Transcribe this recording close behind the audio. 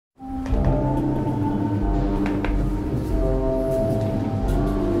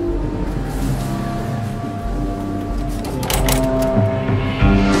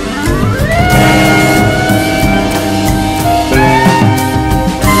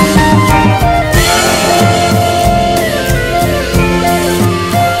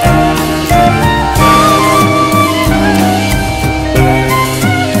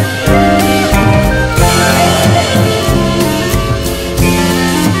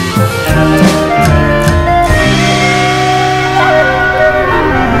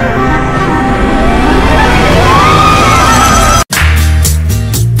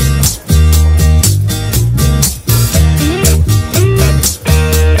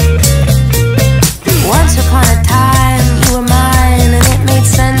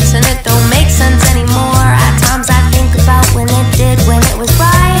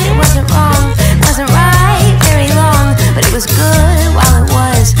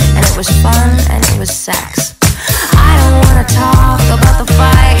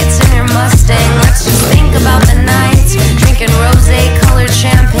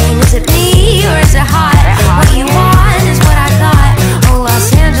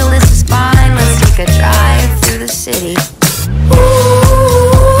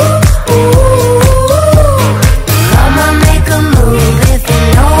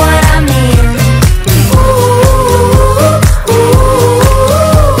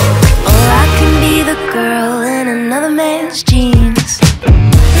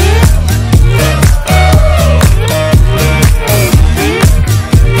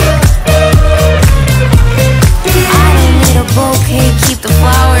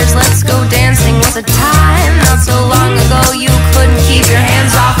once a time, not so long ago you couldn't keep your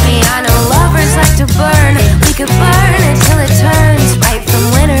hands off me. I know lovers like to burn, we could burn it till it turns right from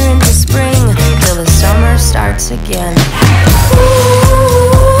winter into spring, till the summer starts again. Ooh,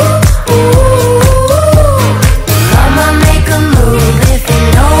 come on, make a move if you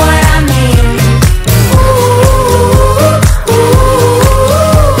know what I mean.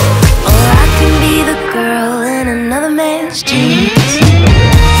 Or I can be the girl in another man's jeans.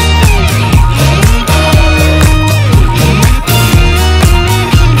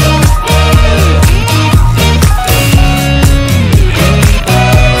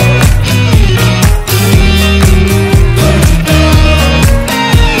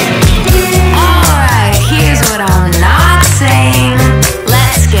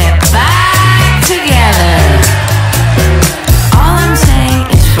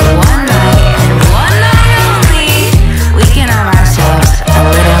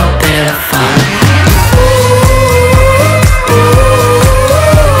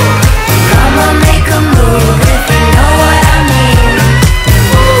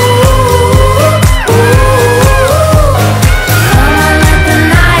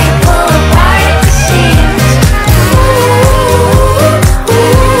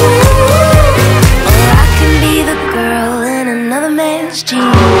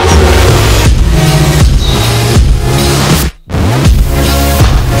 Jeans.